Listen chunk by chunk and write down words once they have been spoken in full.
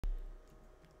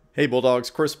Hey Bulldogs,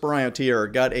 Chris Bryant here.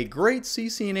 Got a great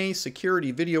CCNA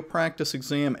Security video practice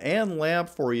exam and lab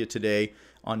for you today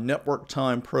on network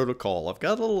time protocol. I've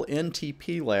got a little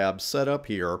NTP lab set up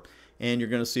here, and you're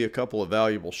going to see a couple of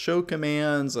valuable show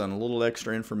commands and a little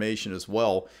extra information as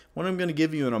well. What I'm going to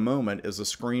give you in a moment is a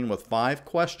screen with 5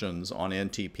 questions on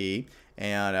NTP,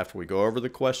 and after we go over the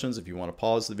questions, if you want to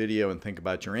pause the video and think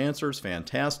about your answers,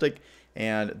 fantastic.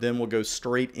 And then we'll go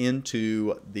straight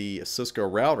into the Cisco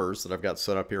routers that I've got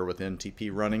set up here with NTP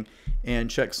running and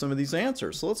check some of these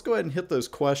answers. So let's go ahead and hit those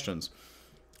questions.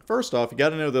 First off, you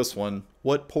got to know this one.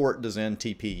 What port does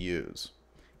NTP use?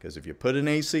 Because if you put an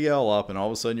ACL up and all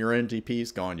of a sudden your NTP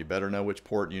is gone, you better know which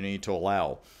port you need to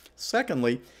allow.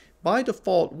 Secondly, by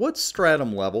default, what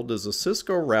stratum level does a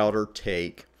Cisco router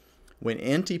take when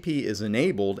NTP is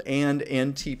enabled and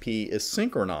NTP is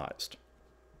synchronized?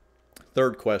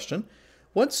 Third question,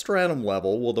 what stratum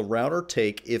level will the router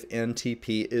take if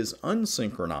NTP is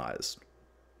unsynchronized?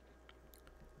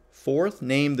 Fourth,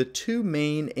 name the 2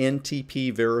 main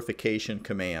NTP verification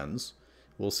commands.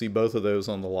 We'll see both of those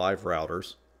on the live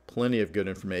routers. Plenty of good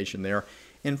information there.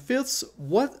 And fifth,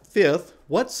 what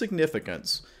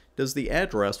significance does the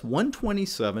address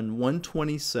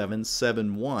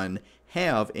 127.127.7.1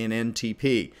 have in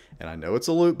NTP? And I know it's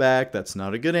a loopback. That's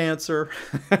not a good answer.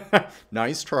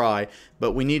 Nice try.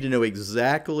 But we need to know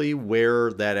exactly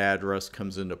where that address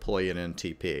comes into play in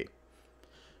NTP.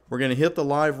 We're going to hit the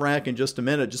live rack in just a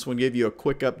minute. Just want to give you a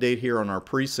quick update here on our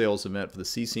pre-sales event for the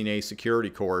CCNA Security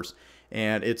course.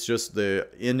 And it's just the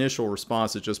initial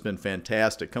response has just been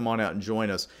fantastic. Come on out and join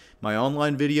us. My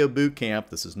online video boot camp,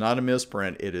 this is not a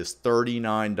misprint, it is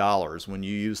 $39 when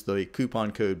you use the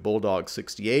coupon code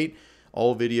Bulldog68.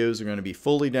 All videos are going to be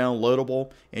fully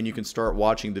downloadable, and you can start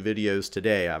watching the videos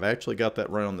today. I've actually got that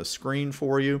right on the screen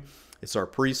for you. It's our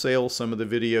pre-sale. Some of the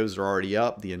videos are already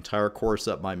up, the entire course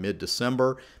up by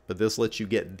mid-December, but this lets you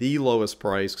get the lowest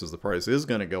price because the price is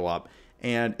going to go up,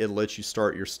 and it lets you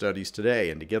start your studies today.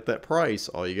 And to get that price,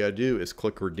 all you got to do is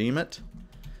click redeem it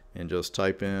and just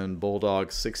type in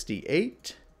Bulldog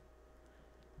 68.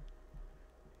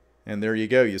 And there you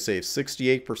go. You save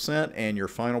 68% and your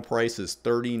final price is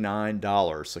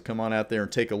 $39. So come on out there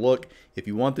and take a look. If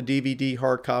you want the DVD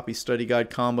hard copy study guide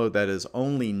combo, that is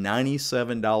only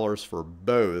 $97 for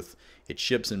both. It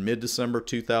ships in mid-December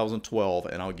 2012,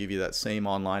 and I'll give you that same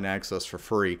online access for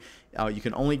free. You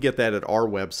can only get that at our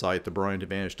website,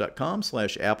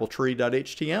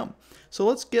 thebryantadvantage.com/appletree.htm. So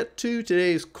let's get to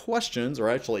today's questions, or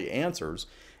actually answers.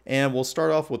 And we'll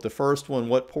start off with the first one.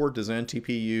 What port does NTP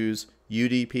use?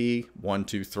 UDP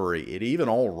 123. It even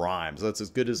all rhymes. That's as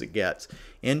good as it gets.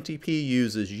 NTP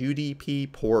uses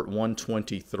UDP port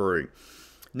 123.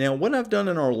 Now, what I've done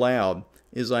in our lab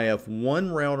is I have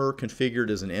one router configured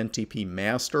as an NTP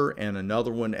master and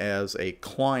another one as a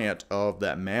client of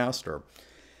that master.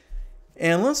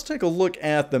 And let's take a look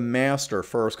at the master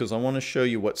first, because I want to show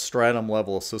you what stratum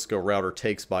level a Cisco router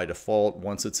takes by default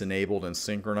once it's enabled and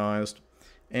synchronized.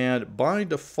 And by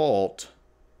default,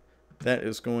 that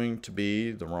is going to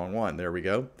be the wrong one. There we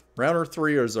go. Router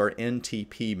 3 is our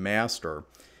NTP master.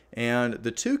 And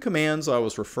the 2 commands I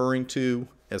was referring to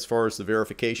as far as the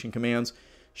verification commands,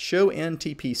 show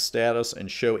NTP status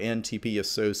and show NTP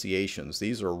associations.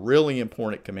 These are really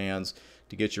important commands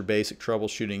to get your basic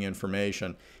troubleshooting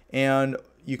information. And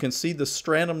you can see the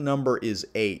stratum number is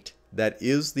 8. That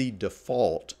is the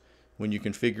default when you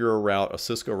configure a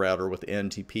Cisco router with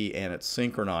NTP and it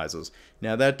synchronizes.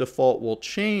 Now that default will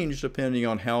change depending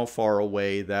on how far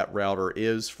away that router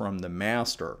is from the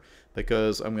master,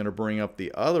 because I'm going to bring up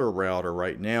the other router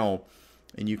right now,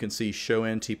 and you can see show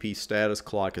NTP status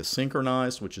clock is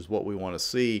synchronized, which is what we want to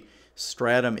see.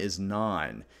 Stratum is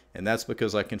 9, and that's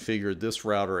because I configured this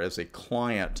router as a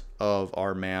client of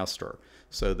our master.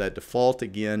 So that default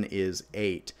again is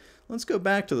 8. Let's go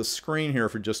back to the screen here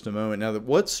for just a moment. Now,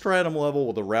 what stratum level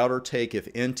will the router take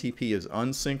if NTP is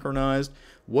unsynchronized?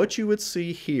 What you would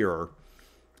see here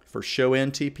for show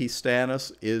NTP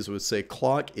status is would say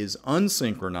clock is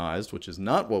unsynchronized, which is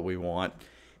not what we want,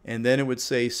 and then it would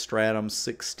say stratum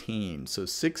 16. So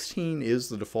 16 is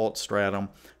the default stratum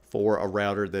for a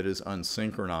router that is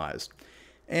unsynchronized.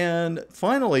 And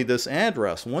finally, this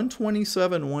address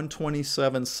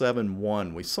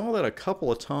 127.127.7.1. We saw that a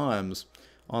couple of times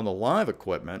on the live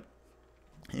equipment,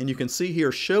 and you can see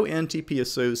here show NTP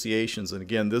associations, and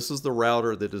again this is the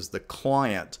router that is the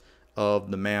client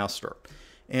of the master,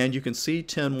 and you can see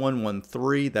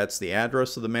 10.1.1.3, that's the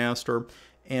address of the master.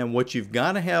 And what you've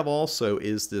got to have also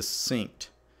is this synced.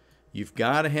 You've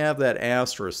got to have that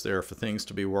asterisk there for things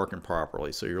to be working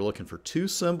properly. So you're looking for 2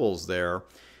 symbols there,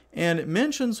 And it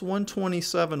mentions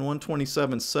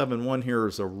 127.127.7.1 here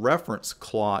as a reference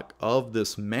clock of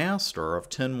this master of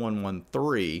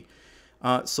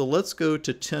 10.1.1.3. So let's go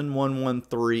to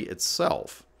 10.1.1.3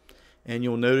 itself. And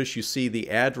you'll notice you see the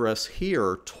address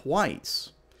here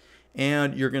twice.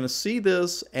 And you're going to see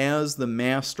this as the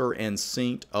master and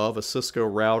synced of a Cisco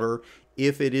router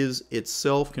if it is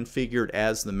itself configured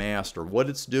as the master. What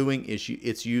it's doing is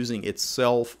it's using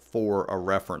itself for a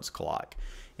reference clock.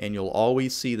 And you'll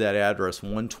always see that address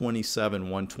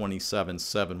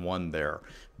 127.127.7.1 there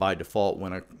by default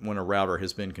when a router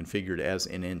has been configured as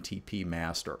an NTP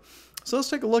master. So let's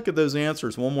take a look at those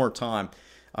answers one more time.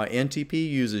 NTP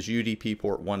uses UDP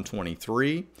port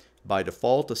 123. By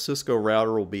default, a Cisco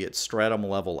router will be at stratum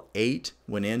level 8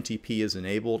 when NTP is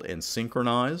enabled and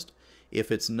synchronized.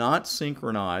 If it's not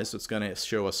synchronized, it's going to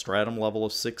show a stratum level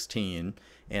of 16.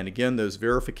 And again, those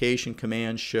verification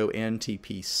commands show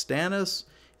NTP status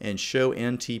and show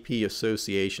NTP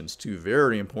associations, two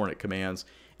very important commands.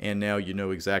 And now you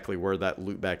know exactly where that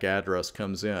loopback address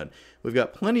comes in. We've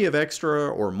got plenty of extra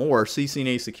or more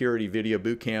CCNA Security video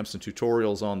boot camps and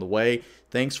tutorials on the way.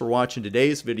 Thanks for watching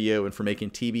today's video and for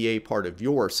making TBA part of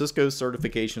your Cisco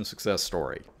certification success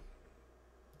story.